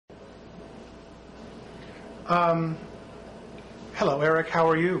Hello, Eric. How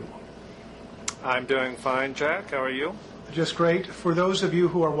are you? I'm doing fine, Jack. How are you? Just great. For those of you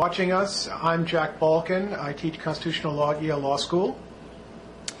who are watching us, I'm Jack Balkin. I teach constitutional law at Yale Law School.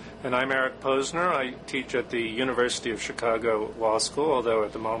 And I'm Eric Posner. I teach at the University of Chicago Law School, although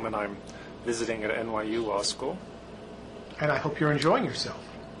at the moment I'm visiting at NYU Law School. And I hope you're enjoying yourself.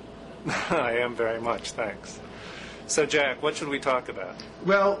 I am very much, thanks. So, Jack, what should we talk about?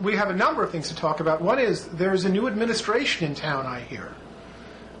 Well, we have a number of things to talk about. One is there's a new administration in town, I hear.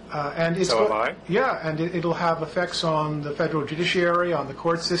 So have I? Yeah, and it'll have effects on the federal judiciary, on the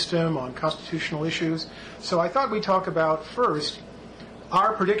court system, on constitutional issues. So I thought we'd talk about, first,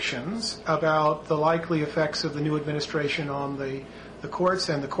 our predictions about the likely effects of the new administration on the courts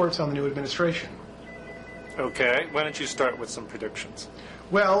and the courts on the new administration. Okay. Why don't you start with some predictions?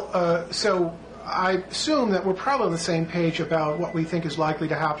 Well, so I assume that we're probably on the same page about what we think is likely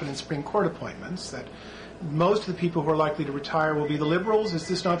to happen in Supreme Court appointments, that most of the people who are likely to retire will be the liberals. Is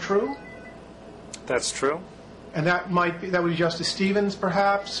this not true? That's true. And that would be Justice Stevens,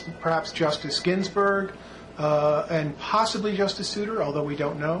 perhaps Justice Ginsburg, and possibly Justice Souter, although we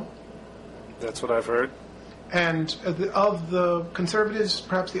don't know. That's what I've heard. And of the conservatives,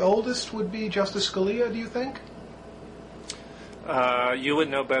 perhaps the oldest would be Justice Scalia, do you think? You would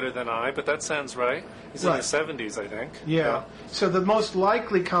know better than I, but that sounds right. He's right. In the 70s, I think. Yeah. So the most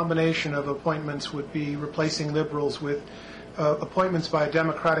likely combination of appointments would be replacing liberals with appointments by a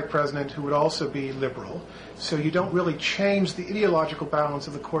Democratic president who would also be liberal. So you don't really change the ideological balance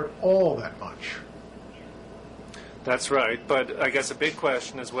of the court all that much. That's right. But I guess a big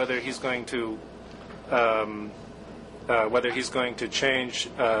question is whether he's going to change.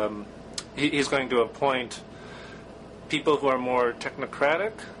 He's going to appoint people who are more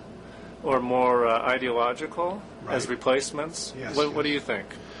technocratic or more ideological as replacements? Yes, what do you think?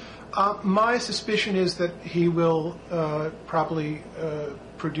 My suspicion is that he will probably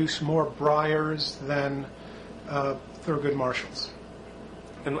produce more Breyers than Thurgood Marshalls.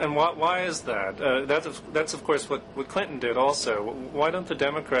 And why is that? That's of course what Clinton did also. Why don't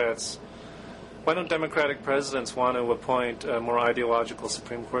Democratic presidents want to appoint more ideological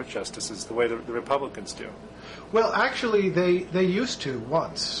Supreme Court justices the way the Republicans do? Well, actually, they used to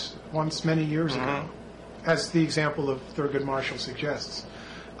once many years ago, as the example of Thurgood Marshall suggests.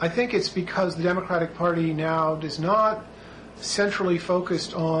 I think it's because the Democratic Party now is not centrally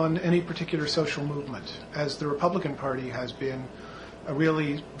focused on any particular social movement, as the Republican Party has been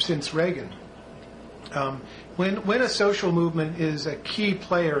really since Reagan. When a social movement is a key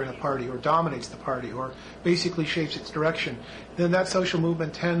player in a party or dominates the party or basically shapes its direction, then that social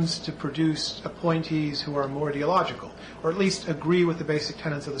movement tends to produce appointees who are more ideological, or at least agree with the basic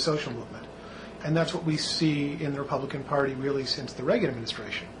tenets of the social movement. And that's what we see in the Republican Party really since the Reagan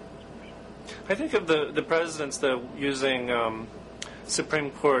administration. I think of the presidents, though, using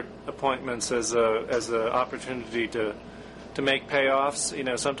Supreme Court appointments as an opportunity to make payoffs. You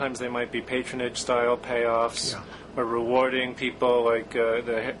know, sometimes they might be patronage-style payoffs, or rewarding people like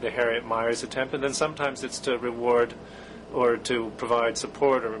the Harriet Miers attempt, and then sometimes it's to reward or to provide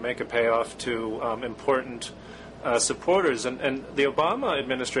support or make a payoff to important supporters. And the Obama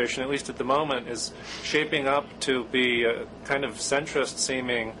administration, at least at the moment, is shaping up to be a kind of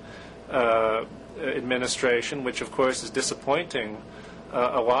centrist-seeming administration, which of course is disappointing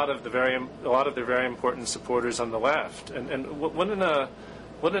a lot of the very important supporters on the left. And wouldn't a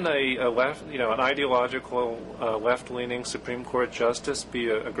left, an ideological left-leaning Supreme Court justice be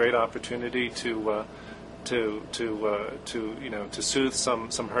a great opportunity to soothe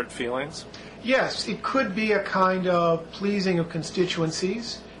some hurt feelings? Yes, it could be a kind of pleasing of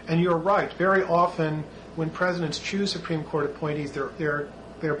constituencies, and you're right. Very often, when presidents choose Supreme Court appointees,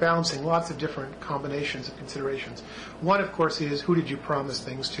 they're balancing lots of different combinations of considerations. One, of course, is who did you promise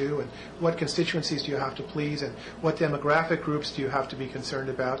things to, and what constituencies do you have to please, and what demographic groups do you have to be concerned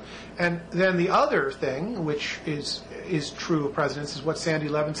about. And then the other thing, which is true of presidents, is what Sandy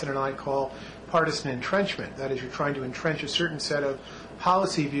Levinson and I call partisan entrenchment. That is, you're trying to entrench a certain set of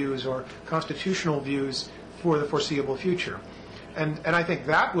policy views or constitutional views for the foreseeable future. And I think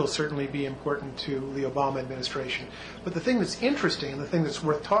that will certainly be important to the Obama administration. But the thing that's interesting and the thing that's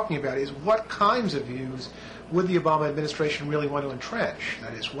worth talking about is what kinds of views would the Obama administration really want to entrench?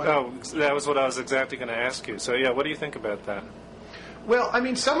 That is, what... Oh, that was what I was exactly going to ask you. So, what do you think about that? Well, I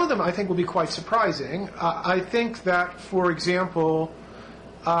mean, some of them I think will be quite surprising. I think that, for example,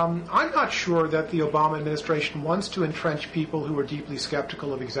 I'm not sure that the Obama administration wants to entrench people who are deeply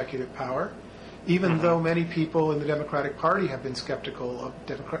skeptical of executive power, even though many people in the Democratic Party have been skeptical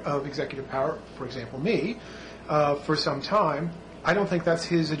of executive power, for example, me, for some time. I don't think that's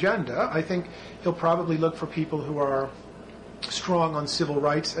his agenda. I think he'll probably look for people who are strong on civil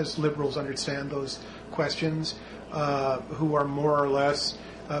rights, as liberals understand those questions, who are more or less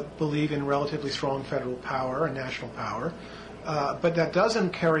believe in relatively strong federal power and national power. But that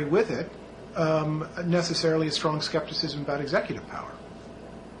doesn't carry with it necessarily a strong skepticism about executive power.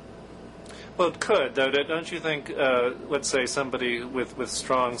 Well, it could, though. Don't you think, let's say, somebody with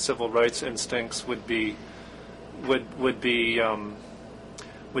strong civil rights instincts would be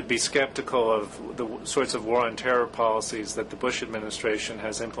skeptical of the sorts of war on terror policies that the Bush administration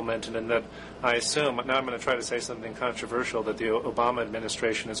has implemented, and that I assume, now I'm going to try to say something controversial, that the Obama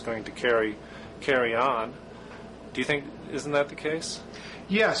administration is going to carry on. Do you think, isn't that the case?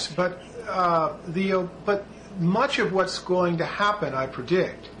 Yes, but but much of what's going to happen, I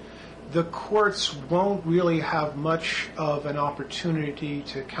predict, the courts won't really have much of an opportunity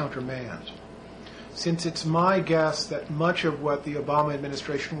to countermand. Since it's my guess that much of what the Obama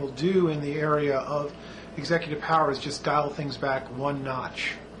administration will do in the area of executive power is just dial things back one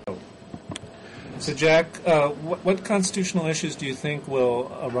notch. So, Jack, what constitutional issues do you think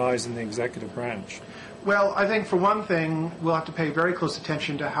will arise in the executive branch? Well, I think for one thing, we'll have to pay very close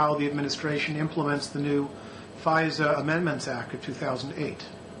attention to how the administration implements the new FISA Amendments Act of 2008.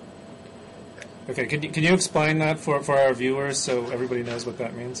 Okay, can you explain that for our viewers so everybody knows what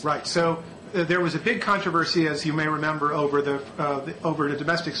that means? Right. So there was a big controversy, as you may remember, over the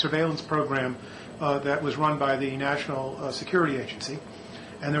domestic surveillance program that was run by the National Security Agency.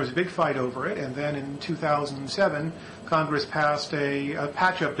 And there was a big fight over it. And then in 2007, Congress passed a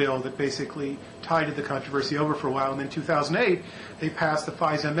patch-up bill that basically tided the controversy over for a while. And then in 2008, they passed the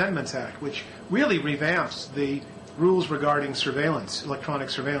FISA Amendments Act, which really revamps the rules regarding surveillance, electronic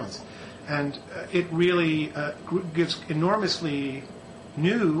surveillance. And it really gives enormous new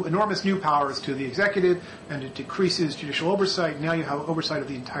powers to the executive, and it decreases judicial oversight. Now you have oversight of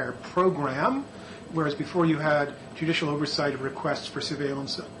the entire program, whereas before you had judicial oversight of requests for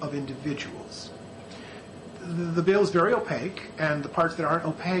surveillance of individuals. The bill is very opaque, and the parts that aren't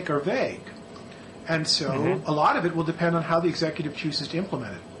opaque are vague. And so a lot of it will depend on how the executive chooses to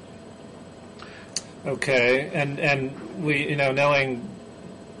implement it. Okay, and we, knowing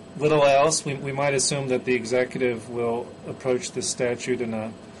little else, we might assume that the executive will approach this statute in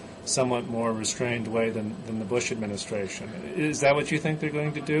a somewhat more restrained way than the Bush administration. Is that what you think they're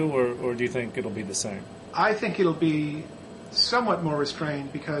going to do, or do you think it'll be the same? I think it'll be somewhat more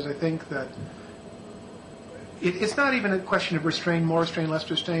restrained, because I think that it's not even a question of restrain, more restrain, less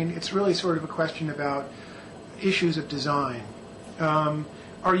restrain. It's really sort of a question about issues of design.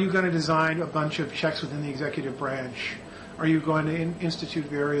 Are you going to design a bunch of checks within the executive branch? Are you going to institute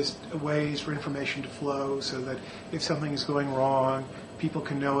various ways for information to flow so that if something is going wrong, people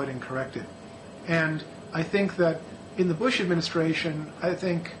can know it and correct it? And I think that in the Bush administration, I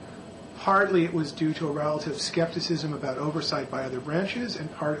think partly it was due to a relative skepticism about oversight by other branches,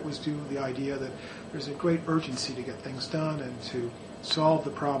 and part it was due to the idea that there's a great urgency to get things done and to solve the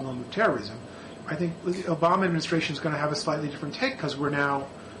problem of terrorism. I think the Obama administration is going to have a slightly different take, because we're now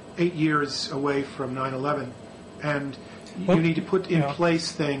 8 years away from 9/11, and you need to put in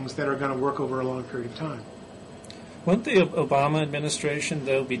place things that are going to work over a long period of time. Won't the Obama administration,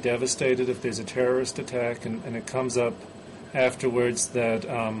 though, be devastated if there's a terrorist attack and it comes up afterwards that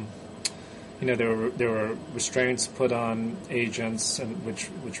there were restraints put on agents and which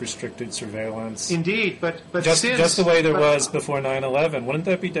restricted surveillance? Indeed, but just the way there was before 9/11, wouldn't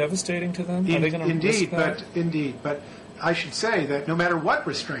that be devastating to them? Are they going to risk that? Indeed, but I should say that no matter what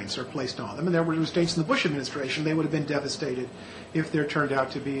restraints are placed on them, and there were restraints in the Bush administration, they would have been devastated if there turned out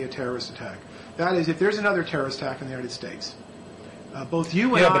to be a terrorist attack. That is, if there's another terrorist attack in the United States, both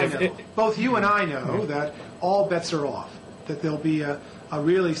you and I know that all bets are off, that there'll be a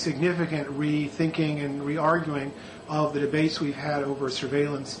really significant rethinking and re-arguing of the debates we've had over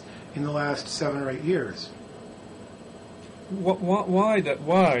surveillance in the last 7 or 8 years.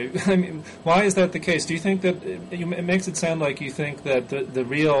 Why? I mean, why is that the case? Do you think that it makes it sound like you think that the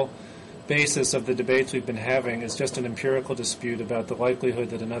real basis of the debates we've been having is just an empirical dispute about the likelihood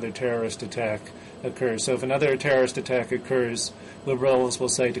that another terrorist attack occurs? So if another terrorist attack occurs, liberals will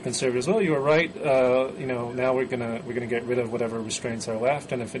say to conservatives, "Well, you were right. Now we're gonna get rid of whatever restraints are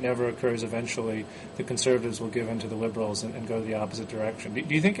left." And if it never occurs, eventually the conservatives will give in to the liberals and go the opposite direction.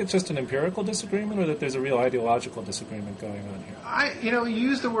 Do you think it's just an empirical disagreement, or that there's a real ideological disagreement going on here? You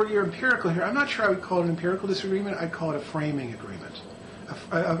use the word empirical here. I'm not sure I would call it an empirical disagreement. I'd call it a framing agreement.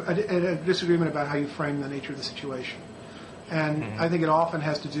 A disagreement about how you frame the nature of the situation. And I think it often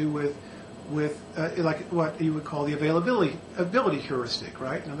has to do with like what you would call the ability heuristic,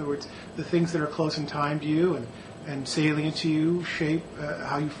 right? In other words, the things that are close in time to you and salient to you shape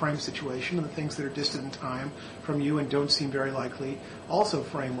how you frame the situation, and the things that are distant in time from you and don't seem very likely also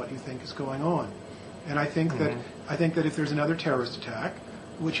frame what you think is going on. And I think that if there's another terrorist attack,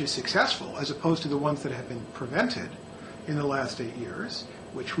 which is successful, as opposed to the ones that have been prevented in the last 8 years,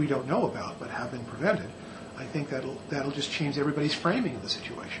 which we don't know about but have been prevented, I think that'll just change everybody's framing of the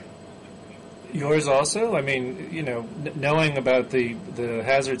situation. Yours also? I mean, knowing about the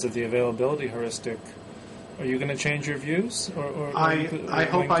hazards of the availability heuristic, are you going to change your views, or I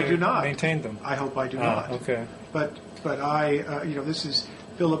hope I do not maintain them? I hope I do not. Okay. But I this is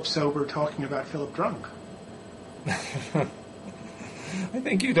Philip sober talking about Philip drunk. I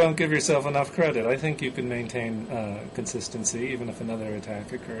think you don't give yourself enough credit. I think you can maintain consistency even if another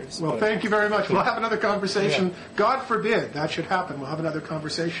attack occurs. Well, thank you very much. We'll have another conversation. Yeah. God forbid that should happen. We'll have another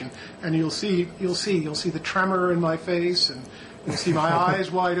conversation, and you'll see the tremor in my face, and you'll see my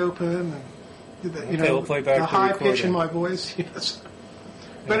eyes wide open, and we'll play back the high recording. pitch in my voice. Yes.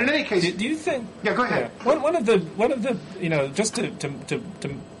 But in any case, do you think? Yeah, go ahead. Yeah, one of the just to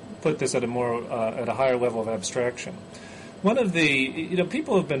put this at a higher level of abstraction. One of the,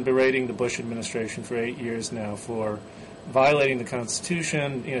 people have been berating the Bush administration for 8 years now for violating the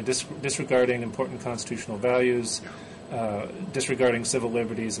Constitution, disregarding important constitutional values, disregarding civil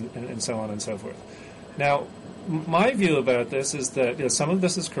liberties, and so on and so forth. Now, my view about this is that some of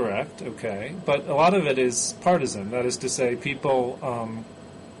this is correct, okay, but a lot of it is partisan. That is to say, people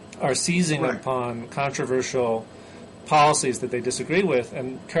are seizing upon controversial policies that they disagree with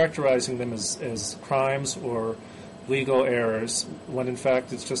and characterizing them as crimes or legal errors, when in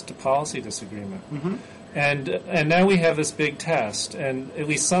fact it's just a policy disagreement. Mm-hmm. And now we have this big test, and at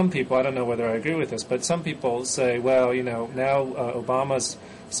least some people, I don't know whether I agree with this, but some people say, well, now Obama's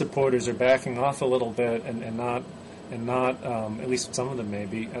supporters are backing off a little bit and not at least some of them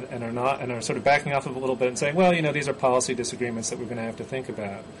maybe, and are sort of backing off of a little bit and saying, well, these are policy disagreements that we're going to have to think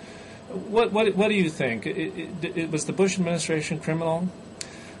about. What do you think? Was the Bush administration criminal?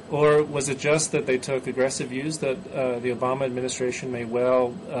 Or was it just that they took aggressive views that the Obama administration may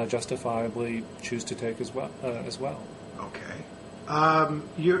well justifiably choose to take as well? Okay.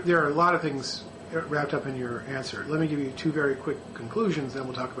 There are a lot of things wrapped up in your answer. Let me give you two very quick conclusions, then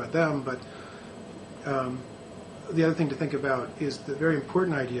we'll talk about them. But the other thing to think about is the very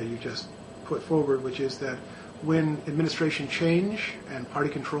important idea you just put forward, which is that when administration change and party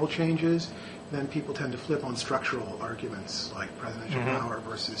control changes, then people tend to flip on structural arguments like presidential power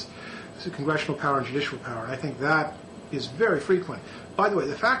versus congressional power and judicial power. And I think that is very frequent. By the way,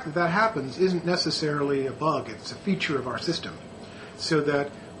 the fact that that happens isn't necessarily a bug. It's a feature of our system. So that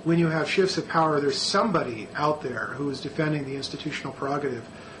when you have shifts of power, there's somebody out there who is defending the institutional prerogative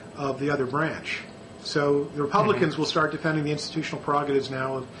of the other branch. So the Republicans will start defending the institutional prerogatives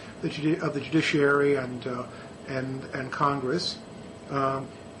now of the judiciary and Congress.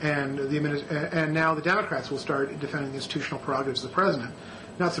 And now the Democrats will start defending the institutional prerogatives of the president.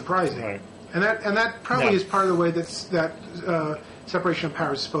 Not surprising, right. And that probably is part of the way that separation of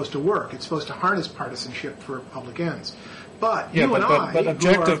powers is supposed to work. It's supposed to harness partisanship for public ends. But but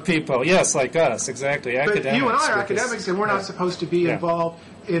objective people, yes, like us, exactly. But you and I are academics, and we're not supposed to be involved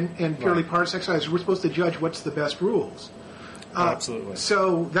in purely partisan exercises. We're supposed to judge what's the best rules. Absolutely.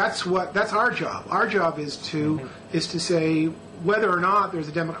 So that's our job. Our job is to say, whether or not there's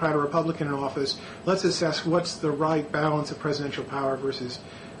a Democrat or Republican in office, let's assess what's the right balance of presidential power versus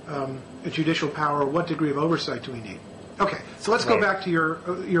judicial power. What degree of oversight do we need? Okay, so let's go back to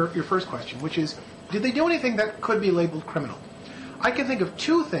your first question, which is, did they do anything that could be labeled criminal? I can think of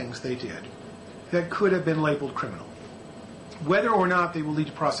two things they did that could have been labeled criminal. Whether or not they will lead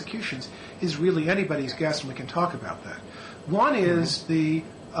to prosecutions is really anybody's guess, and we can talk about that. One is the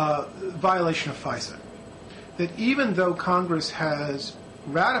violation of FISA. That even though Congress has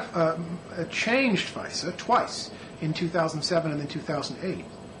changed FISA twice, in 2007 and in 2008,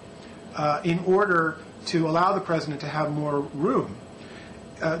 in order to allow the president to have more room,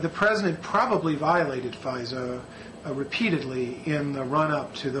 the president probably violated FISA repeatedly in the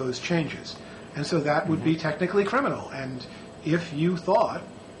run-up to those changes. And so that would be technically criminal. And if you thought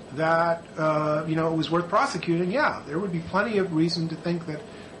that it was worth prosecuting, there would be plenty of reason to think that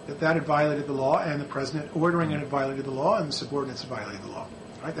had violated the law, and the president ordering it had violated the law, and the subordinates had violated the law.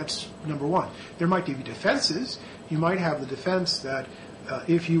 Right? That's number one. There might be defenses. You might have the defense that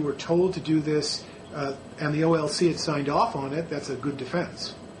if you were told to do this and the OLC had signed off on it, that's a good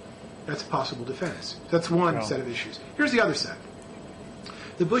defense. That's a possible defense. That's one set of issues. Here's the other set.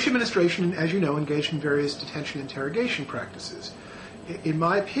 The Bush administration, as you know, engaged in various detention interrogation practices. In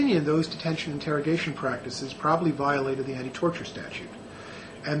my opinion, those detention interrogation practices probably violated the anti-torture statute.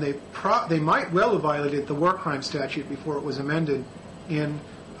 and they might well have violated the war crime statute before it was amended in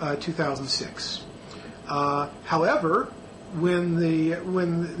 2006. However, when the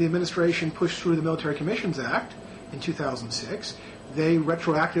administration pushed through the Military Commissions Act in 2006, they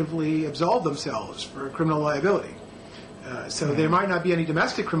retroactively absolved themselves for criminal liability. So there might not be any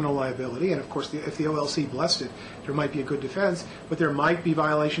domestic criminal liability, and of course, if the OLC blessed it, there might be a good defense, but there might be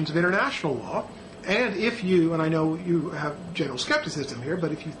violations of international law. And if you, and I know you have general skepticism here,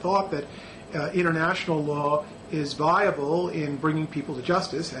 but if you thought that international law is viable in bringing people to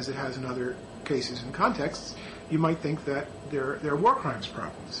justice, as it has in other cases and contexts, you might think that there are war crimes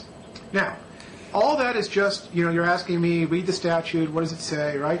problems. Now, all that is just, you're asking me, read the statute, what does it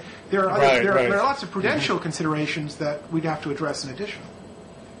say, right? There are lots of prudential considerations that we'd have to address in addition.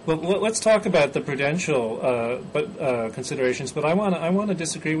 Well, let's talk about the prudential considerations, but I want to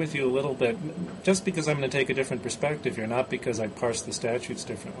disagree with you a little bit, just because I'm going to take a different perspective here, not because I parse the statutes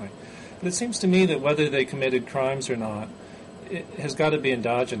differently. But it seems to me that whether they committed crimes or not, it has got to be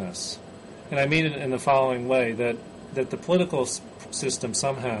endogenous. And I mean it in the following way, that the political system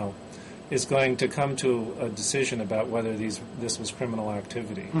somehow is going to come to a decision about whether this was criminal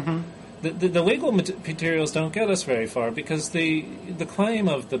activity. Mm-hmm. The legal materials don't get us very far, because the claim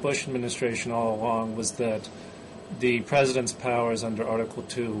of the Bush administration all along was that the president's powers under Article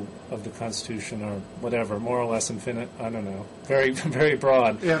 2 of the Constitution are whatever, more or less infinite, I don't know, very, very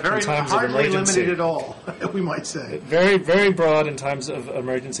broad in times of emergency. Hardly limited at all, we might say. Very, very broad in times of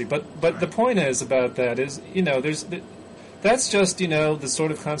emergency. But right. The point is about that is, that's just, the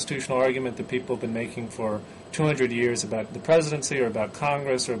sort of constitutional argument that people have been making for 200 years about the presidency or about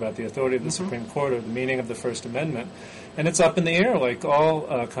Congress or about the authority of the Supreme Court or the meaning of the First Amendment. And it's up in the air like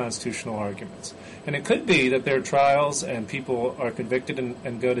all constitutional arguments. And it could be that there are trials and people are convicted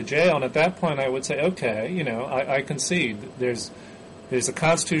and go to jail. And at that point I would say, okay, I concede. There's a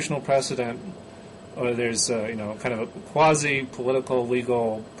constitutional precedent, or there's kind of a quasi-political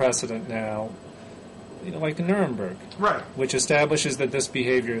legal precedent now, like in Nuremberg, right, which establishes that this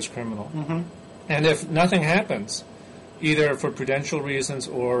behavior is criminal. Mm-hmm. And if nothing happens, either for prudential reasons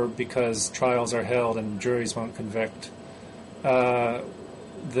or because trials are held and juries won't convict,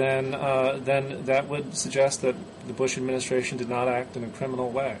 then that would suggest that the Bush administration did not act in a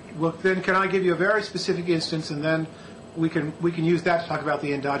criminal way. Well, then can I give you a very specific instance, and then we can use that to talk about the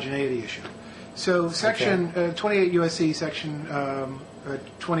endogeneity issue. So Section 28 U.S.C. Section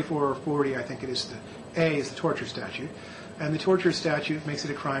 2440, I think it is, the A is the torture statute. And the torture statute makes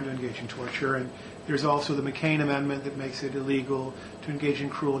it a crime to engage in torture. And there's also the McCain Amendment that makes it illegal to engage in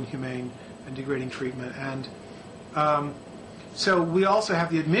cruel, inhumane, and degrading treatment. And so we also have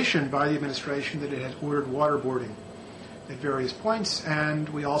the admission by the administration that it has ordered waterboarding at various points. And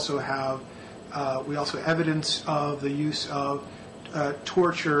we also have evidence of the use of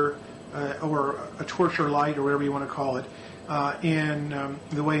torture or a torture light, or whatever you want to call it, in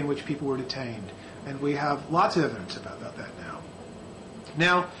the way in which people were detained. And we have lots of evidence about that now.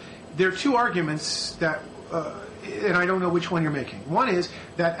 Now, there are two arguments that, and I don't know which one you're making. One is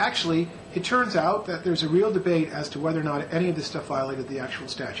that actually it turns out that there's a real debate as to whether or not any of this stuff violated the actual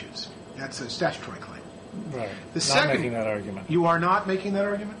statutes. That's a statutory claim. Right. Not making that argument. You are not making that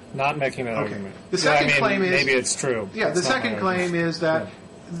argument? Not making that argument. The second claim is... Maybe it's true. Yeah, the second claim is that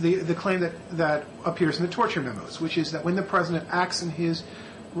the claim that appears in the torture memos, which is that when the president acts in his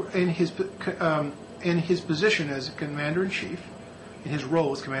position as commander-in-chief, in his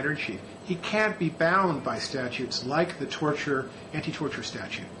role as commander-in-chief, he can't be bound by statutes like the anti-torture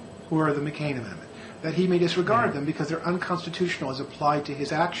statute or the McCain Amendment, that he may disregard them because they're unconstitutional as applied to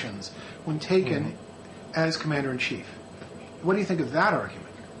his actions when taken as commander-in-chief. What do you think of that argument?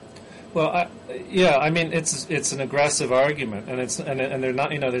 Well, it's an aggressive argument, and there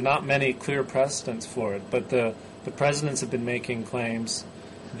are not many clear precedents for it. But the presidents have been making claims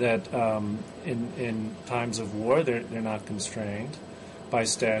that in times of war they're not constrained by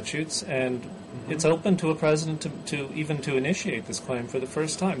statutes, and it's open to a president to initiate this claim for the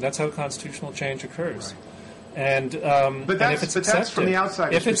first time. That's how constitutional change occurs. Right. And but that's from the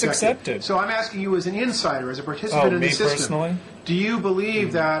outside. If it's accepted. So I'm asking you, as an insider, as a participant in the system, personally? Do you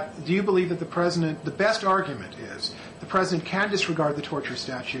believe that the president, the best argument is the president can disregard the torture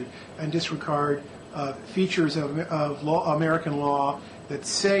statute and disregard features of American law that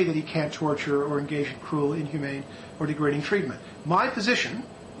say that he can't torture or engage in cruel, inhumane, or degrading treatment? My position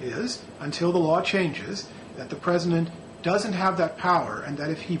is, until the law changes, that the president doesn't have that power, and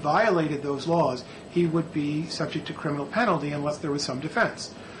that if he violated those laws, he would be subject to criminal penalty unless there was some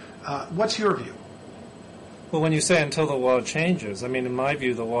defense. What's your view? Well, when you say until the law changes, in my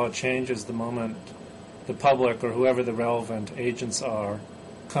view, the law changes the moment the public or whoever the relevant agents are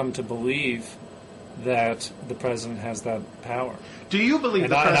come to believe that the president has that power. Do you believe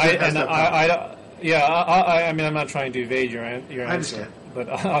the president has that power? I mean, I'm not trying to evade your answer. I understand. But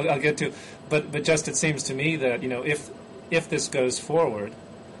I'll get to. But just it seems to me that if this goes forward,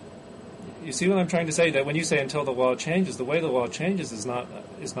 you see what I'm trying to say? That when you say until the law changes, the way the law changes is not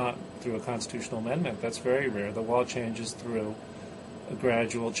through a constitutional amendment. That's very rare. The law changes through a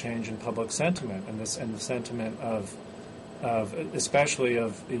gradual change in public sentiment, and the sentiment of especially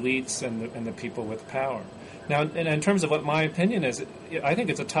of elites and the people with power. Now, in terms of what my opinion is, I think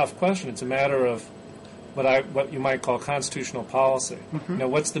it's a tough question. It's a matter of what you might call constitutional policy. Mm-hmm.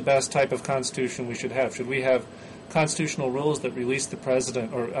 What's the best type of constitution we should have? Should we have constitutional rules that release the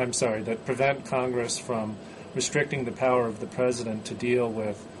president, that prevent Congress from restricting the power of the president to deal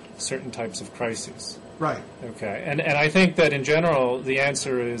with certain types of crises? Right. Okay. And I think that in general the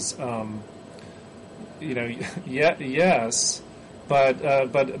answer is, yes,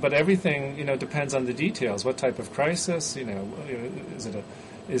 but everything depends on the details. What type of crisis?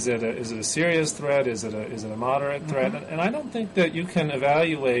 Is it a serious threat? Is it a moderate threat? Mm-hmm. And I don't think that you can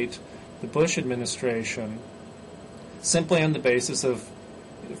evaluate the Bush administration simply on the basis of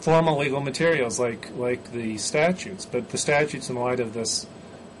formal legal materials like the statutes, but the statutes in light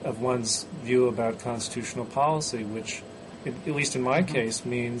of one's view about constitutional policy, which, at least in my case,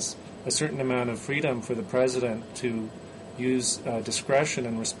 means a certain amount of freedom for the president to use discretion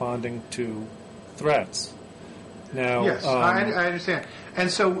in responding to threats. Now, yes, I understand. And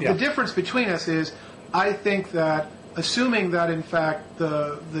so the difference between us is, I think that, assuming that in fact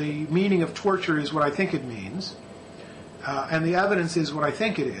the meaning of torture is what I think it means, and the evidence is what I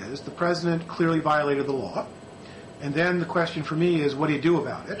think it is, the president clearly violated the law. And then the question for me is, what do you do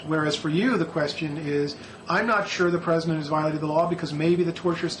about it? Whereas for you, the question is, I'm not sure the president has violated the law because maybe the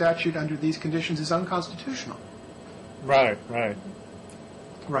torture statute under these conditions is unconstitutional. Right.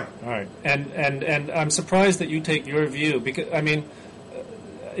 And I'm surprised that you take your view, because I mean,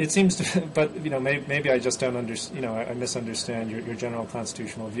 it seems to, but maybe I just don't understand. I misunderstand your general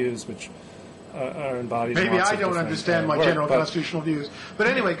constitutional views, which are embodied. Maybe in lots I of don't different, understand my general constitutional views. But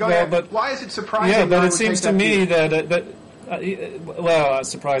anyway, go well, ahead. But, why is it surprising? Yeah, but I it seems to me view? that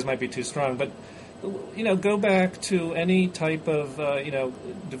surprise might be too strong, but go back to any type of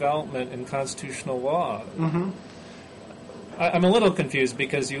development in constitutional law. Mm-hmm. I'm a little confused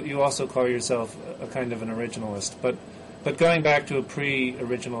because you also call yourself a kind of an originalist, but going back to a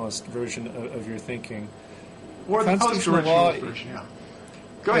pre-originalist version of your thinking, or the post-originalist version, yeah.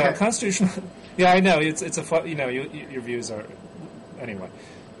 Go ahead. Constitutional. Yeah, I know it's a your views are anyway.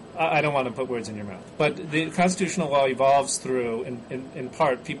 I don't want to put words in your mouth, but the constitutional law evolves through, in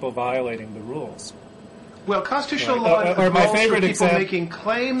part, people violating the rules. Well, constitutional law involves people making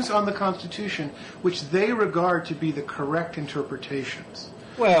claims on the Constitution which they regard to be the correct interpretations.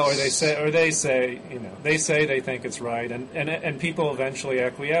 Well, they say they think it's right, and people eventually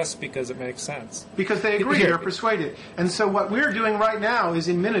acquiesce because it makes sense. Because they agree, they're persuaded. And so what we're doing right now is,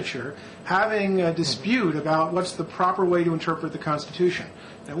 in miniature, having a dispute about what's the proper way to interpret the Constitution.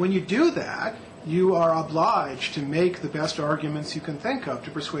 Now, when you do that, you are obliged to make the best arguments you can think of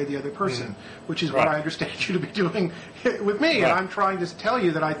to persuade the other person, which is what I understand you to be doing with me. And I'm trying to tell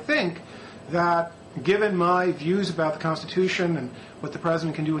you that I think that, given my views about the Constitution and what the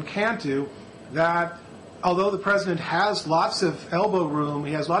president can do and can't do, that although the president has lots of elbow room,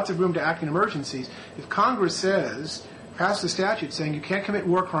 he has lots of room to act in emergencies, if Congress passes a statute saying you can't commit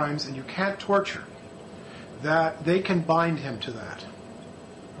war crimes and you can't torture, that they can bind him to that.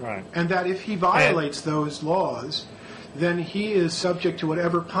 Right. And that if he violates those laws, then he is subject to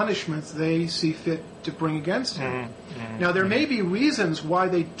whatever punishments they see fit to bring against him. Now, there may be reasons why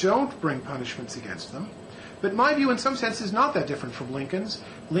they don't bring punishments against them, but my view in some sense is not that different from Lincoln's.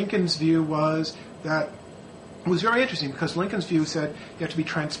 Lincoln's view was that it was very interesting, because Lincoln's view said you have to be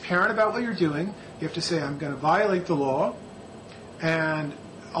transparent about what you're doing. You have to say, I'm going to violate the law, and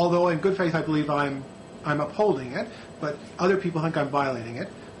although in good faith I believe I'm upholding it, but other people think I'm violating it.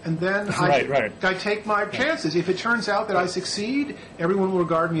 And then I take my chances. If it turns out that I succeed, everyone will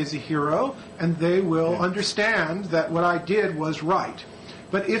regard me as a hero, and they will understand that what I did was right.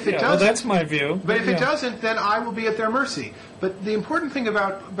 But if it doesn't, well, that's my view. But if it doesn't, then I will be at their mercy. But the important thing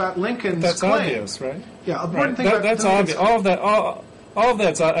about Lincoln's that's claim, obvious, right? Yeah, important thing about that's obvious. All of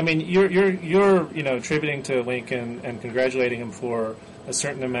that's. I mean, you're attributing to Lincoln and congratulating him for a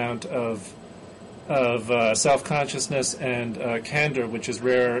certain amount of self-consciousness and candor, which is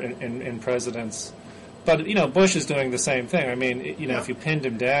rare in presidents. But, Bush is doing the same thing. I mean, if you pinned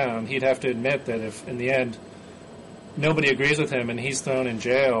him down, he'd have to admit that if, in the end, nobody agrees with him and he's thrown in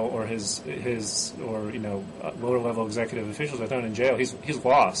jail, or his or lower level executive officials are thrown in jail, he's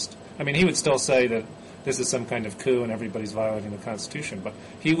lost. I mean, he would still say that this is some kind of coup and everybody's violating the Constitution, but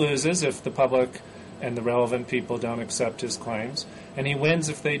he loses if the public and the relevant people don't accept his claims, and he wins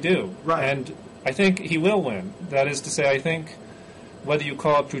if they do. Right. And I think he will win. That is to say, I think whether you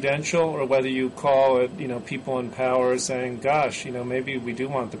call it prudential or whether you call it, people in power saying, gosh, maybe we do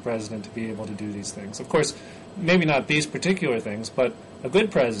want the president to be able to do these things. Of course, maybe not these particular things, but a good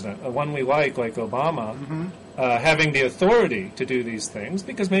president, a one we like Obama, having the authority to do these things,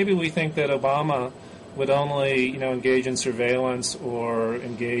 because maybe we think that Obama would only, engage in surveillance or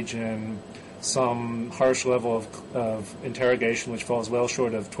engage in some harsh level of interrogation which falls well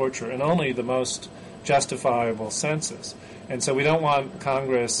short of torture in only the most justifiable senses. And so we don't want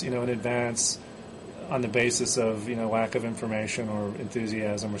Congress, in advance on the basis of, lack of information or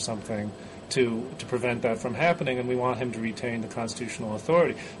enthusiasm or something to prevent that from happening, and we want him to retain the constitutional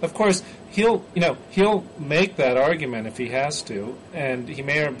authority. Of course, he'll make that argument if he has to, and he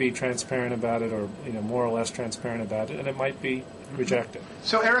may be transparent about it or, more or less transparent about it, and it might be rejected.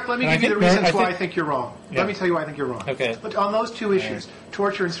 So, Eric, let me give you the reasons why I think you're wrong. Yeah. Let me tell you why I think you're wrong. Okay. But on those two issues,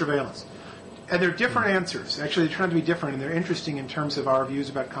 torture and surveillance, and they're different answers. Actually, they're trying to be different, and they're interesting in terms of our views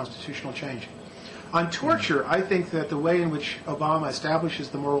about constitutional change. On torture, I think that the way in which Obama establishes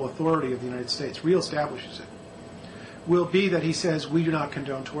the moral authority of the United States, reestablishes it, will be that he says, we do not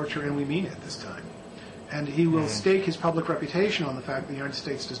condone torture, and we mean it this time. And he will stake his public reputation on the fact that the United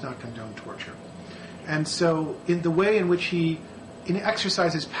States does not condone torture. And so in the way in which he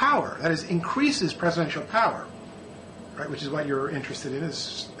exercises power, that is, increases presidential power, right, which is what you're interested in,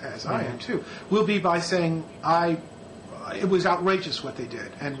 as I am too, will be by saying, it was outrageous what they did,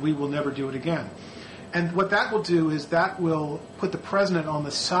 and we will never do it again. And what that will do is that will put the president on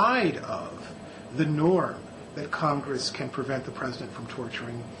the side of the norm that Congress can prevent the president from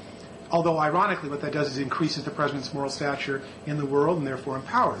torturing. Although, ironically, what that does is increases the president's moral stature in the world and therefore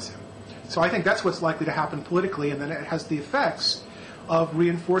empowers him. So I think that's what's likely to happen politically, and then it has the effects of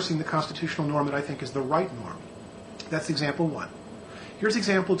reinforcing the constitutional norm that I think is the right norm. That's example one. Here's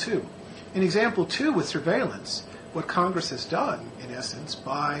example two. In example two, with surveillance, what Congress has done, in essence,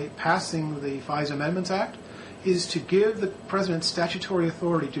 by passing the FISA Amendments Act, is to give the president statutory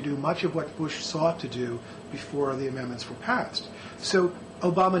authority to do much of what Bush sought to do before the amendments were passed. So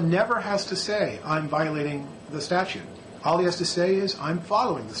Obama never has to say, I'm violating the statute. All he has to say is, I'm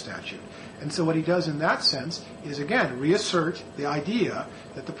following the statute. And so what he does in that sense is, again, reassert the idea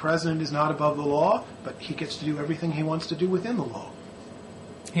that the president is not above the law, but he gets to do everything he wants to do within the law.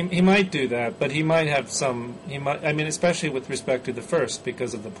 He might do that, but he might have some, especially with respect to the first,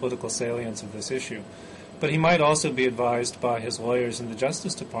 because of the political salience of this issue. But he might also be advised by his lawyers in the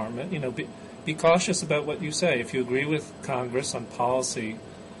Justice Department, be cautious about what you say. If you agree with Congress on policy,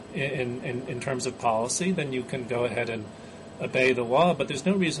 in terms of policy, then you can go ahead and obey the law, but there's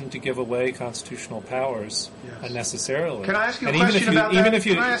no reason to give away constitutional powers unnecessarily. Can I ask you a question about that?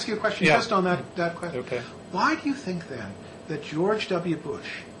 Can I ask you a question just on that question? Okay. Why do you think, then, that George W. Bush,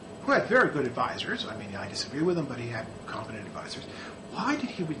 who had very good advisors, I disagree with him, but he had competent advisors, why did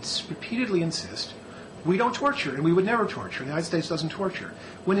he repeatedly insist, we don't torture, and we would never torture, the United States doesn't torture,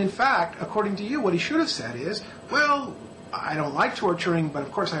 when in fact, according to you, what he should have said is, well, I don't like torturing, but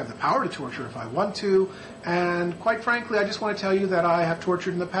of course I have the power to torture if I want to, and quite frankly, I just want to tell you that I have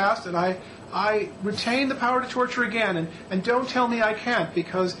tortured in the past, and I retain the power to torture again, and don't tell me I can't,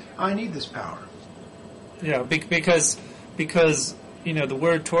 because I need this power. Yeah, because the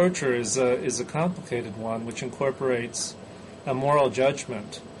word torture is a complicated one, which incorporates a moral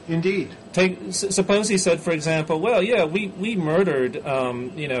judgment. Indeed. Suppose he said, for example, well, yeah, we murdered,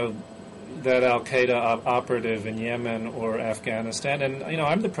 that al-Qaeda operative in Yemen or Afghanistan, and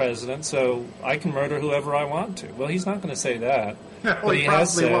I'm the president, so I can murder whoever I want to. Well, he's not going to say that. But he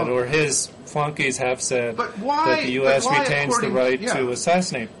has said, won't. Or his flunkies have said, that the U.S. retains the right to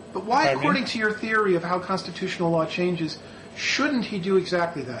assassinate. But why, according to your theory of how constitutional law changes, shouldn't he do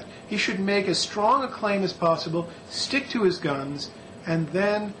exactly that? He should make as strong a claim as possible, stick to his guns, and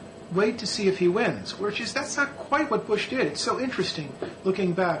then wait to see if he wins. That's not quite what Bush did. It's so interesting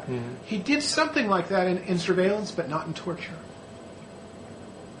looking back. Mm-hmm. He did something like that in surveillance, but not in torture.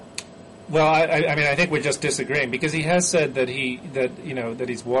 Well, I think we're just disagreeing, because he has said that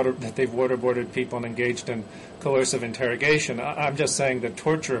they've waterboarded people and engaged in coercive interrogation. I'm just saying that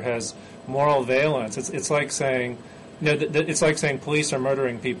torture has moral valence. It's like saying, it's like saying police are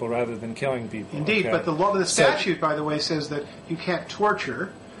murdering people rather than killing people. Indeed, okay? But the statute, by the way, says that you can't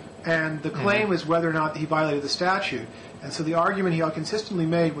torture And the claim is whether or not he violated the statute. And so the argument he consistently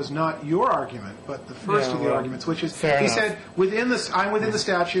made was not your argument, but the first of the arguments, which is he said, I'm within the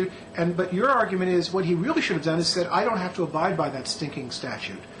statute, but your argument is what he really should have done is said, I don't have to abide by that stinking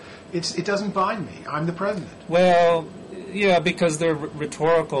statute. It doesn't bind me. I'm the president. Well, yeah, because they're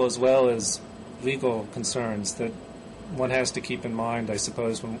rhetorical as well as legal concerns that one has to keep in mind, I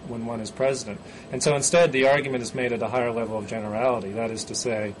suppose, when one is president. And so instead, the argument is made at a higher level of generality. That is to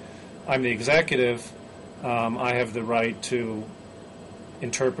say, I'm the executive. I have the right to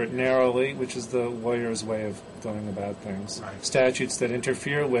interpret narrowly, which is the lawyer's way of going about things. Right. Statutes that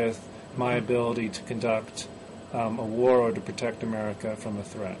interfere with my ability to conduct a war or to protect America from a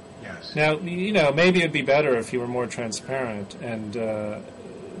threat. Yes. Now, maybe it'd be better if you were more transparent, and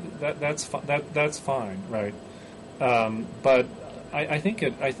that's fine, right? But I think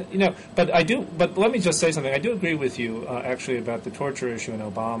but I do. But let me just say something. I do agree with you actually about the torture issue in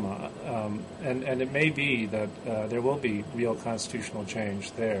Obama, and it may be that there will be real constitutional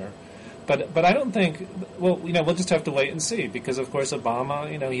change there. But I don't think. Well, we'll just have to wait and see, because of course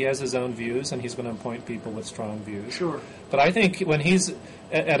Obama, he has his own views, and he's going to appoint people with strong views. Sure. But I think when he's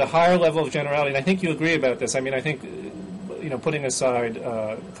at a higher level of generality, and I think you agree about this. I mean, I think. Putting aside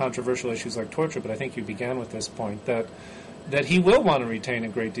controversial issues like torture, but I think you began with this point that he will want to retain a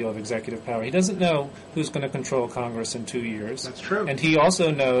great deal of executive power. He doesn't know who's going to control Congress in 2 years. That's true. And he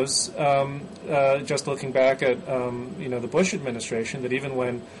also knows, just looking back at the Bush administration, that even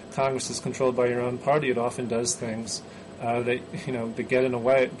when Congress is controlled by your own party, it often does things that get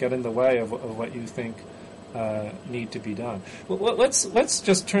in the way of what you think need to be done. Well, let's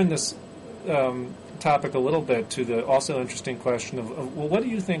just turn this topic a little bit to the also interesting question of what do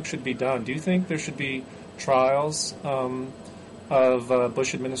you think should be done? Do you think there should be trials of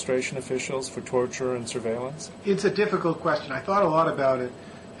Bush administration officials for torture and surveillance? It's a difficult question. I thought a lot about it,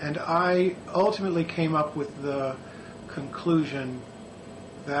 and I ultimately came up with the conclusion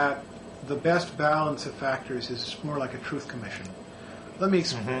that the best balance of factors is more like a truth commission. Let me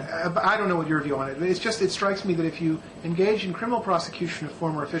explain. I don't know what your view on it. It strikes me that if you engage in criminal prosecution of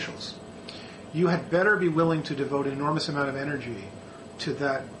former officials, you had better be willing to devote an enormous amount of energy to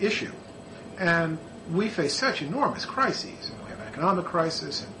that issue. And we face such enormous crises. We have an economic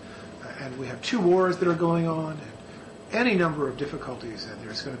crisis, and we have 2 wars that are going on, and any number of difficulties, and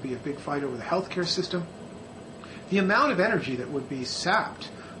there's going to be a big fight over the healthcare system. The amount of energy that would be sapped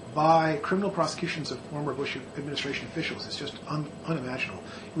by criminal prosecutions of former Bush administration officials is just unimaginable.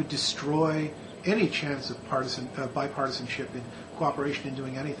 It would destroy any chance of bipartisanship in cooperation in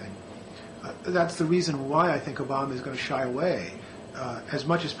doing anything. That's the reason why I think Obama is going to shy away as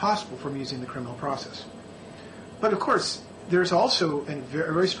much as possible from using the criminal process. But of course, there's also a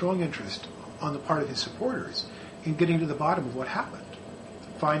very strong interest on the part of his supporters in getting to the bottom of what happened.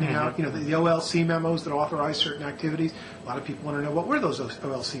 Finding out, the OLC memos that authorize certain activities. A lot of people want to know what were those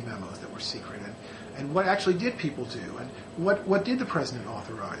OLC memos that were secret, and what actually did people do, and what did the president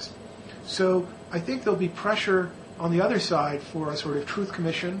authorize. So I think there'll be pressure on the other side for a sort of truth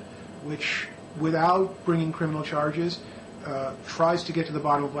commission, which, without bringing criminal charges, tries to get to the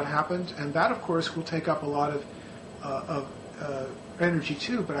bottom of what happened, and that, of course, will take up a lot of energy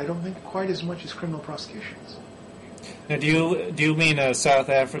too. But I don't think quite as much as criminal prosecutions. Now, do you mean a South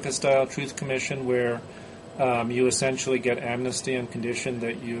Africa-style truth commission where you essentially get amnesty on condition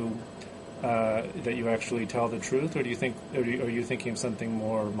that you actually tell the truth, or are you thinking of something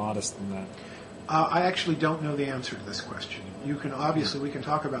more modest than that? I actually don't know the answer to this question. We can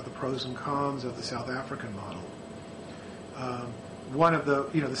talk about the pros and cons of the South African model. One of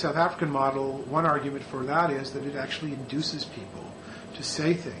the South African model, one argument for that is that it actually induces people to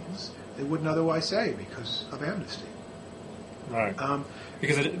say things they wouldn't otherwise say because of amnesty. Right.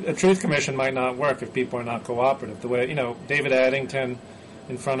 Because a truth commission might not work if people are not cooperative. The way, David Addington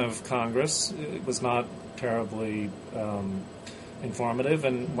in front of Congress was not terribly informative,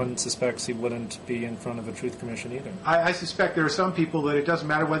 and one suspects he wouldn't be in front of a truth commission either. I suspect there are some people that it doesn't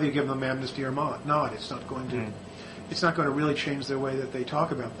matter whether you give them amnesty or not. It's not going to. It's not going to really change their way that they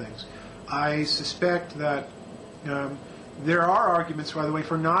talk about things. I suspect that there are arguments, by the way,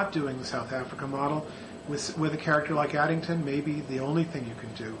 for not doing the South Africa model. With a character like Addington, maybe the only thing you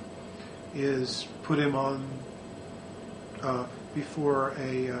can do is put him on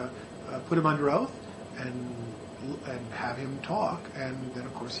put him under oath and have him talk, and then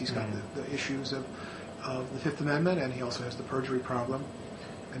of course he's got the issues of the Fifth Amendment, and he also has the perjury problem,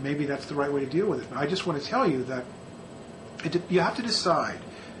 and maybe that's the right way to deal with it. But I just want to tell you that you have to decide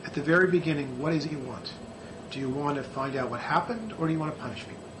at the very beginning, what is it you want? Do you want to find out what happened, or do you want to punish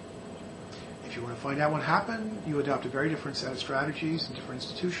people? If you want to find out what happened, you adopt a very different set of strategies in different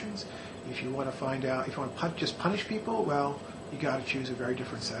institutions. If you want to find out, if you want to just punish people, well, you got to choose a very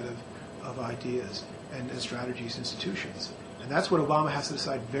different set of ideas and strategies, institutions. And that's what Obama has to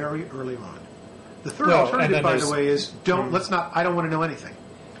decide very early on. The third alternative, by the way, is let's not. I don't want to know anything.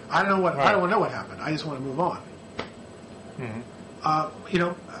 I don't want to know what happened. I just want to move on.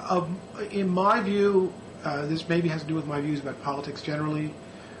 In my view, this maybe has to do with my views about politics generally.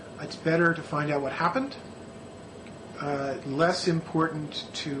 It's better to find out what happened. Less important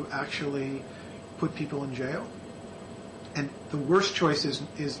to actually put people in jail. And the worst choice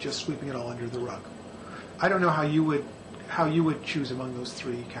is just sweeping it all under the rug. I don't know how you would choose among those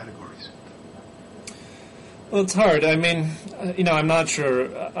three categories. Well, it's hard. I mean, I'm not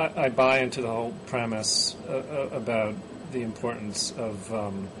sure I buy into the whole premise about the importance of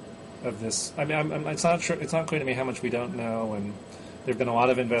this. I mean, it's not clear to me how much we don't know, and there have been a lot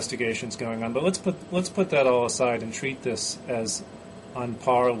of investigations going on. But let's put that all aside and treat this as on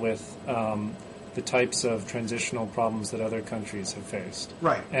par with the types of transitional problems that other countries have faced.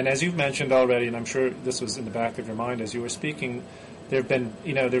 Right. And as you've mentioned already, and I'm sure this was in the back of your mind as you were speaking, there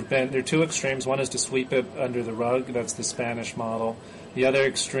are two extremes. One is to sweep it under the rug. That's the Spanish model. The other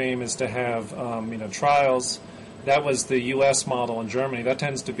extreme is to have trials. That was the U.S. model in Germany. That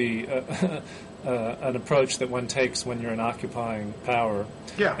tends to be an approach that one takes when you're an occupying power.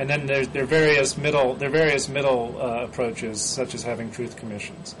 Yeah. And then there are various middle approaches, such as having truth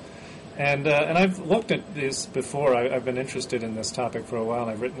commissions. And I've looked at this before. I've been interested in this topic for a while,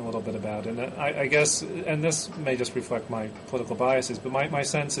 and I've written a little bit about it. And I guess, and this may just reflect my political biases, but my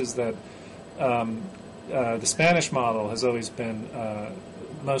sense is that the Spanish model has always been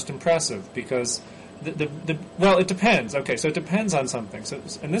most impressive because it depends. Okay, so it depends on something. So,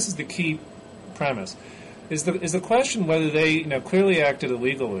 and this is the key premise: is the question whether they clearly acted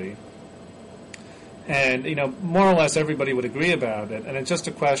illegally. And, more or less everybody would agree about it. And it's just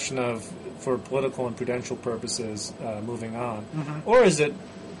a question of, for political and prudential purposes, moving on. Mm-hmm. Or is it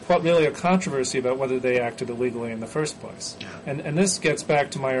really a controversy about whether they acted illegally in the first place? Yeah. And this gets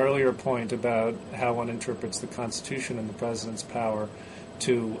back to my earlier point about how one interprets the Constitution and the President's power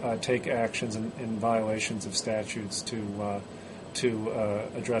to take actions in violations of statutes to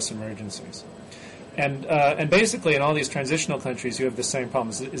address emergencies. And basically, in all these transitional countries, you have the same problem.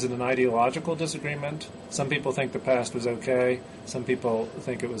 Is it an ideological disagreement? Some people think the past was okay. Some people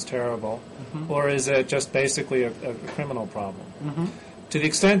think it was terrible. Mm-hmm. Or is it just basically a criminal problem? Mm-hmm. To the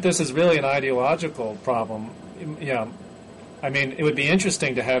extent this is really an ideological problem, I mean, it would be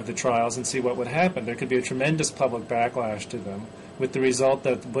interesting to have the trials and see what would happen. There could be a tremendous public backlash to them, with the result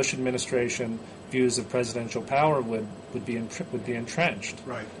that the Bush administration views of presidential power would be entrenched.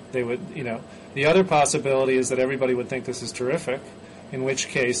 Right. They would, The other possibility is that everybody would think this is terrific, in which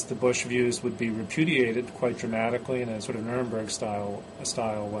case the Bush views would be repudiated quite dramatically in a sort of Nuremberg style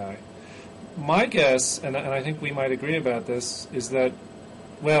way. My guess, and I think we might agree about this, is that.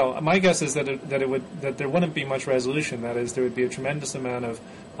 Well, my guess is that there wouldn't be much resolution. That is, there would be a tremendous amount of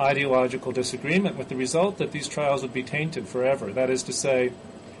ideological disagreement, with the result that these trials would be tainted forever. That is to say,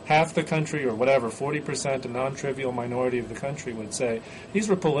 half the country, or whatever, 40%, a non-trivial minority of the country, would say these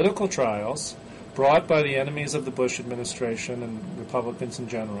were political trials brought by the enemies of the Bush administration and Republicans in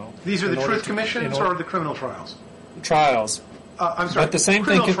general. These are the truth commissions or the criminal trials? Trials. I'm sorry. But the same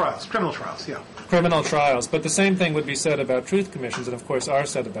criminal trials. Yeah. Criminal trials. But the same thing would be said about truth commissions, and of course are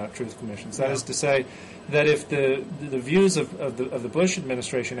said about truth commissions. That is to say that if the views of the Bush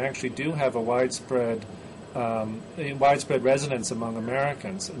administration actually do have a widespread resonance among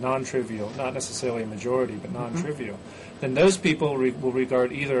Americans, non-trivial, not necessarily a majority, but non-trivial, then those people will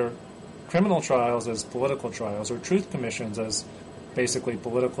regard either criminal trials as political trials or truth commissions as basically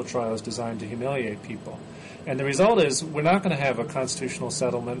political trials designed to humiliate people. And the result is we're not going to have a constitutional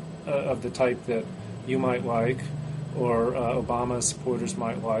settlement of the type that you might like or Obama's supporters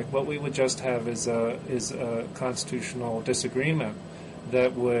might like. What we would just have is a constitutional disagreement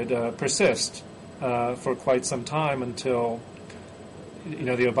that would persist for quite some time until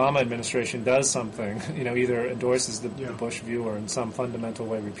the Obama administration does something, either endorses the Bush view or in some fundamental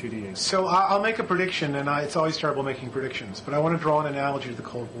way repudiates. So I'll make a prediction, and it's always terrible making predictions, but I want to draw an analogy to the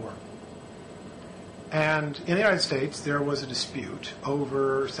Cold War. And in the United States, there was a dispute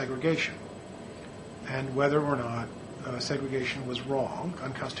over segregation and whether or not segregation was wrong,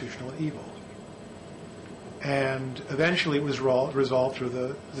 unconstitutional, and evil. And eventually it was resolved through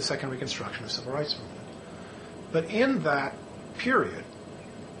the Second Reconstruction of Civil Rights Movement. But in that period,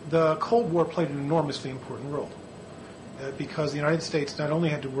 the Cold War played an enormously important role because the United States not only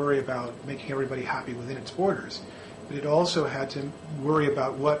had to worry about making everybody happy within its borders, but it also had to worry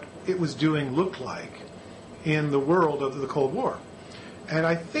about what it was doing looked like in the world of the Cold War. And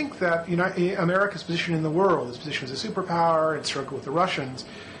I think that America's position in the world, its position as a superpower, its struggle with the Russians,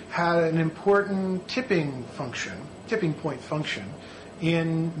 had an important tipping point function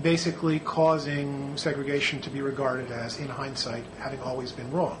in basically causing segregation to be regarded as, in hindsight, having always been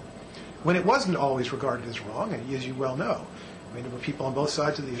wrong. When it wasn't always regarded as wrong, and as you well know, I mean, there were people on both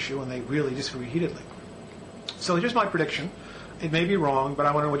sides of the issue, and they really disagreed heatedly. So here's my prediction. It may be wrong, but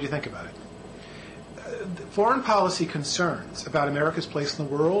I want to know what you think about it. Foreign policy concerns about America's place in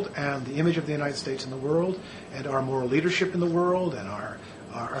the world and the image of the United States in the world and our moral leadership in the world and our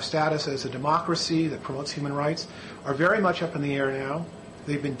status as a democracy that promotes human rights are very much up in the air now.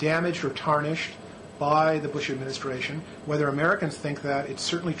 They've been damaged or tarnished by the Bush administration. Whether Americans think that, it's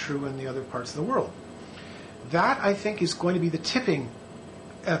certainly true in the other parts of the world. That, I think, is going to be the tipping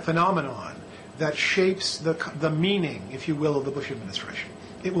phenomenon that shapes the meaning, if you will, of the Bush administration.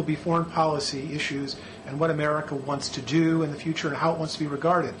 It will be foreign policy issues and what America wants to do in the future and how it wants to be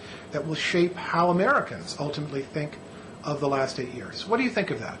regarded that will shape how Americans ultimately think of the last 8 years. What do you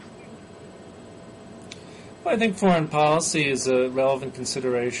think of that? Well, I think foreign policy is a relevant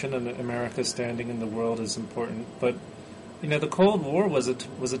consideration, and America's standing in the world is important. But the Cold War was a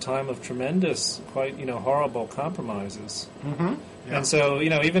time of tremendous, quite horrible compromises. Mm-hmm. Yeah. And so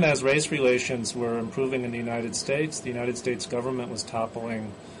even as race relations were improving in the United States government was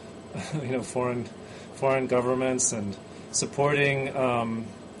toppling foreign governments and supporting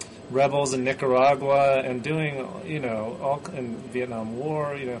rebels in Nicaragua and doing all in Vietnam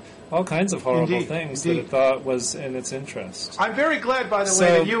War, all kinds of horrible things that it thought was in its interest. I'm very glad, by the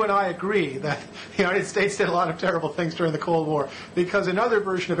way, that you and I agree that the United States did a lot of terrible things during the Cold War, because another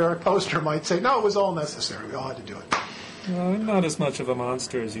version of Eric Posner might say, no, it was all necessary. We all had to do it. Well, I'm not as much of a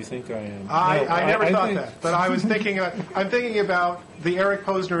monster as you think I am. I never thought that, but I was thinking. I'm thinking about the Eric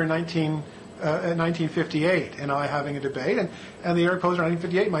Posner in 1958, and I having a debate, and the Eric Posner in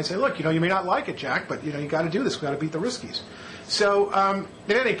 1958 might say, "Look, you may not like it, Jack, but you got to do this. We got to beat the Ruskies." So,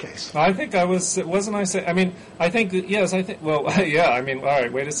 in any case, I think I was. Wasn't I saying? I mean, I think that, yes. I think. Well, yeah. I mean, all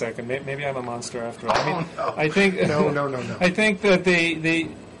right. Wait a second. Maybe I'm a monster after all. I mean, no. I think. No. I think that the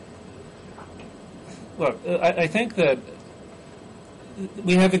look. I think that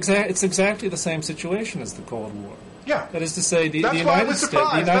we have it's exactly the same situation as the Cold War. Yeah. That is to say, the That's United why I was States.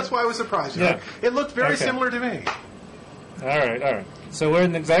 surprised. That's why I was surprised. Yeah. It looked very similar to me. All right. So we're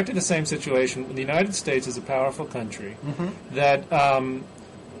in exactly the same situation. The United States is a powerful country that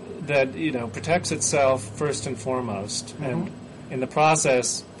protects itself first and foremost, and in the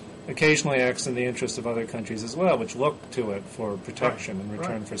process, occasionally acts in the interest of other countries as well, which look to it for protection in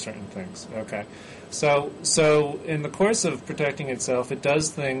return for certain things. Okay. So in the course of protecting itself, it does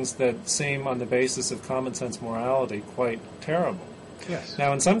things that seem, on the basis of common sense morality, quite terrible. Yes.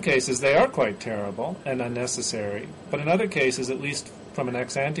 Now, in some cases, they are quite terrible and unnecessary, but in other cases, at least from an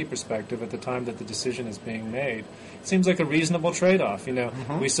ex-ante perspective, at the time that the decision is being made, it seems like a reasonable trade-off.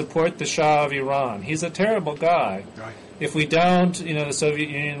 We support the Shah of Iran. He's a terrible guy. Right. If we don't, the Soviet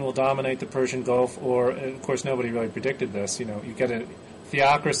Union will dominate the Persian Gulf, or, of course, nobody really predicted this. You get a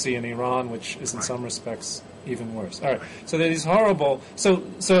theocracy in Iran, which is in some respects even worse. All right. So there are these horrible. So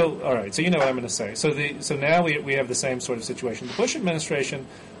all right. So you know what I'm going to say. So now we have the same sort of situation. The Bush administration,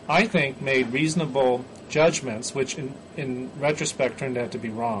 I think, made reasonable judgments, which in retrospect turned out to be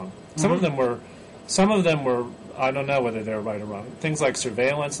wrong. Some of them were. I don't know whether they were right or wrong. Things like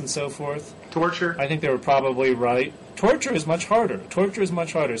surveillance and so forth. Torture. I think they were probably right. Torture is much harder.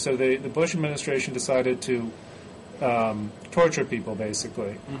 So the Bush administration decided to torture people,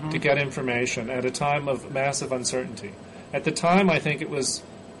 basically, to get information at a time of massive uncertainty. At the time, I think it was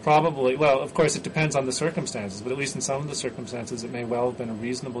probably, well, of course, it depends on the circumstances, but at least in some of the circumstances, it may well have been a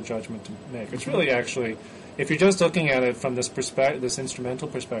reasonable judgment to make. It's really actually, if you're just looking at it from this instrumental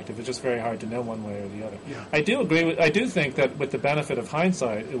perspective, it's just very hard to know one way or the other. Yeah. I do think that with the benefit of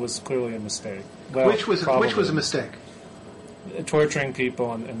hindsight, it was clearly a mistake. Well, which was a mistake? Torturing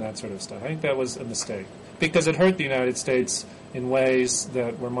people and that sort of stuff. I think that was a mistake, because it hurt the United States in ways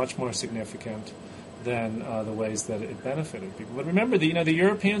that were much more significant than the ways that it benefited people. But remember, the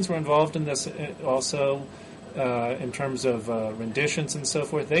Europeans were involved in this also in terms of renditions and so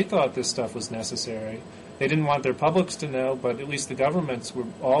forth. They thought this stuff was necessary. They didn't want their publics to know, but at least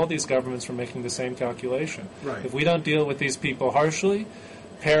all these governments were making the same calculation. Right. If we don't deal with these people harshly,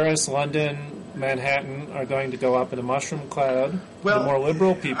 Paris, London, Manhattan are going to go up in a mushroom cloud. Well, the more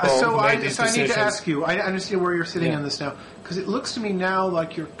liberal people who made these decisions. I need to ask you, I understand where you're sitting on this now, because it looks to me now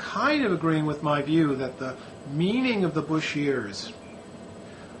like you're kind of agreeing with my view that the meaning of the Bush years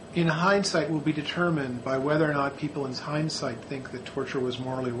in hindsight, will be determined by whether or not people in hindsight think that torture was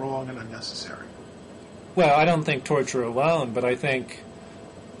morally wrong and unnecessary. Well, I don't think torture alone, but I think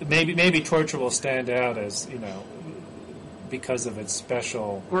maybe torture will stand out as, because of its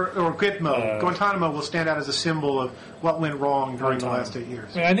special... Or Guantanamo will stand out as a symbol of what went wrong during the last 8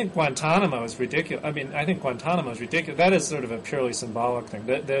 years. I think Guantanamo is ridiculous. That is sort of a purely symbolic thing.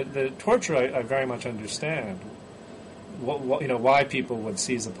 The torture, I very much understand. Why people would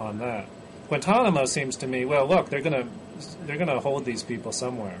seize upon that. Guantanamo seems to me, well, look, they're going to hold these people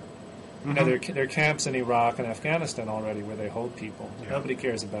somewhere. Mm-hmm. There are camps in Iraq and Afghanistan already where they hold people. Yeah. Nobody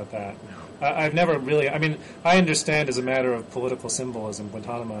cares about that. No. I've never really... I understand as a matter of political symbolism,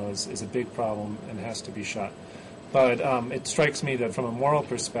 Guantanamo is a big problem and has to be shut. But it strikes me that from a moral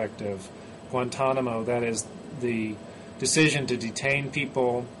perspective, Guantanamo, that is the decision to detain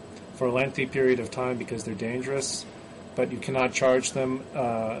people for a lengthy period of time because they're dangerous, but you cannot charge them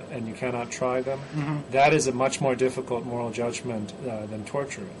and you cannot try them. Mm-hmm. That is a much more difficult moral judgment than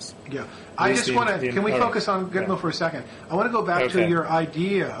torture is. Yeah. I just want to... Can we focus on Gitmo for a second? I want to go back to your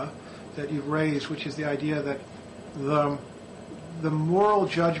idea that you've raised, which is the idea that the moral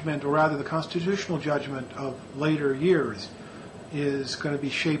judgment, or rather the constitutional judgment of later years, is going to be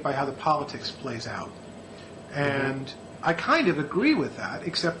shaped by how the politics plays out. And I kind of agree with that,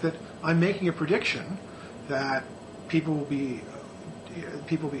 except that I'm making a prediction that people will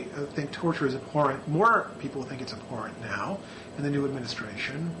think torture is abhorrent. More people think it's abhorrent now in the new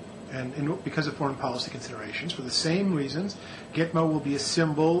administration, and because of foreign policy considerations. For the same reasons, Gitmo will be a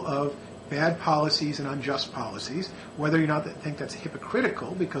symbol of bad policies and unjust policies, whether or not think that's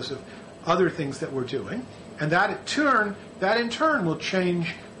hypocritical because of other things that we're doing. And that in turn will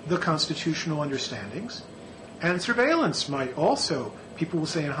change the constitutional understandings. And surveillance might also, people will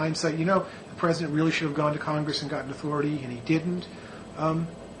say in hindsight, the president really should have gone to Congress and gotten authority, and he didn't.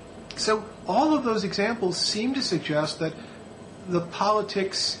 So all of those examples seem to suggest that the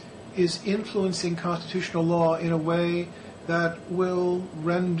politics is influencing constitutional law in a way that will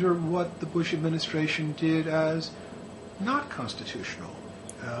render what the Bush administration did as not constitutional.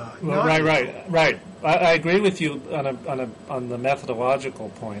 Right. I agree with you on the methodological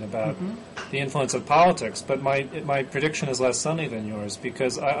point about the influence of politics, but my prediction is less sunny than yours,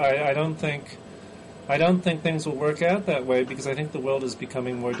 because I don't think things will work out that way, because I think the world is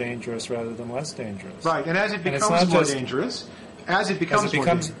becoming more dangerous rather than less dangerous. Right, and as it becomes more dangerous.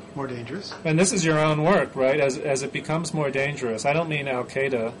 And this is your own work, right? As it becomes more dangerous, I don't mean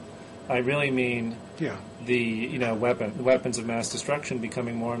Al-Qaeda. I really mean the weapons of mass destruction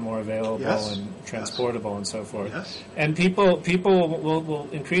becoming more and more available and transportable and so forth. Yes. And people will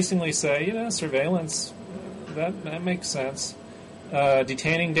increasingly say, surveillance, that makes sense.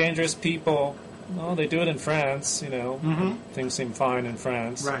 Detaining dangerous people, well, they do it in France. Things seem fine in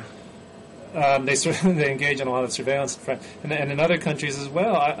France. Right. They engage in a lot of surveillance in France, and in other countries as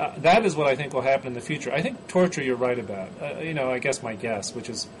well. That is what I think will happen in the future. I think torture you're right about. I guess my guess, which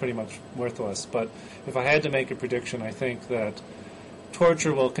is pretty much worthless. But if I had to make a prediction, I think that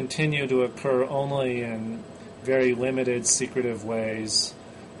torture will continue to occur only in very limited, secretive ways.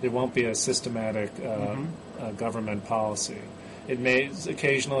 There won't be a systematic government policy. It may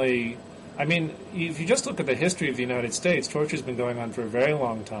occasionally... if you just look at the history of the United States, torture has been going on for a very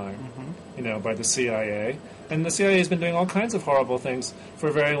long time, by the CIA. And the CIA has been doing all kinds of horrible things for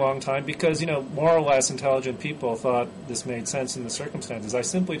a very long time because, more or less intelligent people thought this made sense in the circumstances. I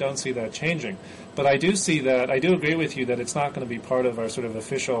simply don't see that changing. But I do agree with you that it's not going to be part of our sort of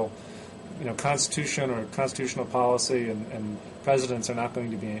official, constitution or constitutional policy, and presidents are not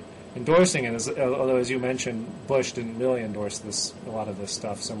going to be endorsing it, although, as you mentioned, Bush didn't really endorse a lot of this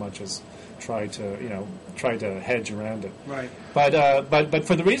stuff so much as tried to hedge around it. Right. But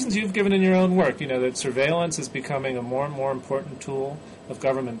for the reasons you've given in your own work, that surveillance is becoming a more and more important tool of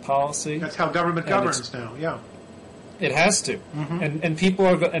government policy. That's how government governs now. Yeah. It has to, and people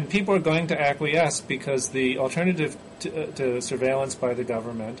are going to acquiesce because the alternative to surveillance by the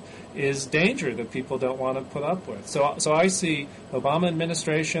government is danger that people don't want to put up with. So I see Obama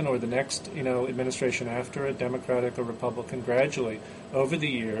administration or the next administration after it, Democratic or Republican, gradually over the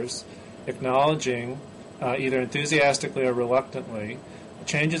years acknowledging either enthusiastically or reluctantly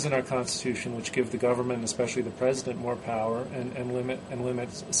changes in our Constitution which give the government, especially the president, more power and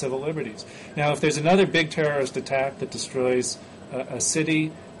limit civil liberties. Now, if there's another big terrorist attack that destroys a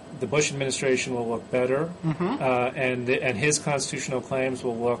city, the Bush administration will look better, and his constitutional claims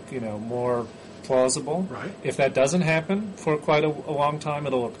will look, more plausible. Right. If that doesn't happen for quite a long time,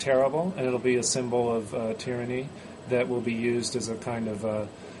 it'll look terrible, and it'll be a symbol of tyranny that will be used as a kind of.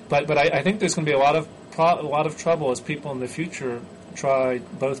 But I think there's going to be a lot of trouble as people in the future try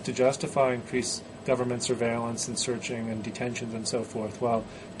both to justify increased government surveillance and searching and detentions and so forth, while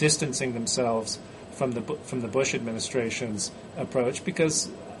distancing themselves from the Bush administration's approach, because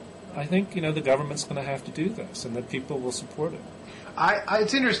I think the government's going to have to do this, and that people will support it.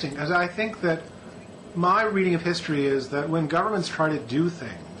 It's interesting, as I think that my reading of history is that when governments try to do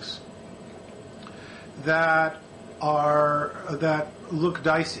things that look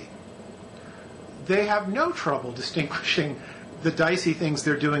dicey, they have no trouble distinguishing the dicey things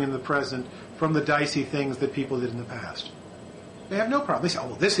they're doing in the present from the dicey things that people did in the past. They have no problem. They say, oh,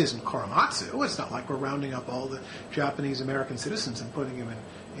 well, this isn't Korematsu. It's not like we're rounding up all the Japanese American citizens and putting them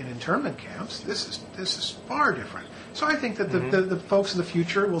in internment camps. This is far different. So I think that the folks in the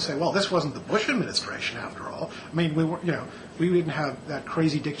future will say, well, this wasn't the Bush administration after all. I mean, we didn't have that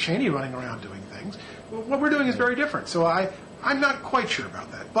crazy Dick Cheney running around doing things. What we're doing is very different. So I'm not quite sure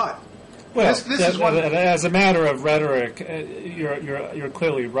about that. But this is one. As a matter of rhetoric, you're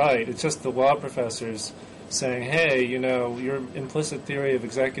clearly right. It's just the law professors saying, hey, your implicit theory of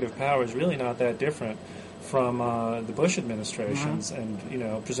executive power is really not that different from the Bush administrations, and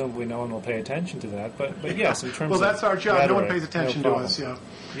presumably no one will pay attention to that. But yes, in terms of that's our job. Rhetoric, no one pays attention to us. Yeah.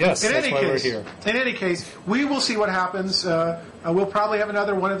 Yes, that's why we're here. In any case, we will see what happens. We'll probably have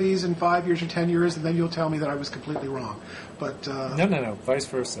another one of these in 5 years or 10 years, and then you'll tell me that I was completely wrong. But no, vice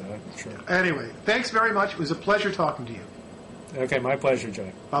versa. I'm sure. Anyway, thanks very much. It was a pleasure talking to you. Okay, my pleasure,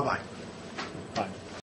 Jay. Bye-bye. Bye.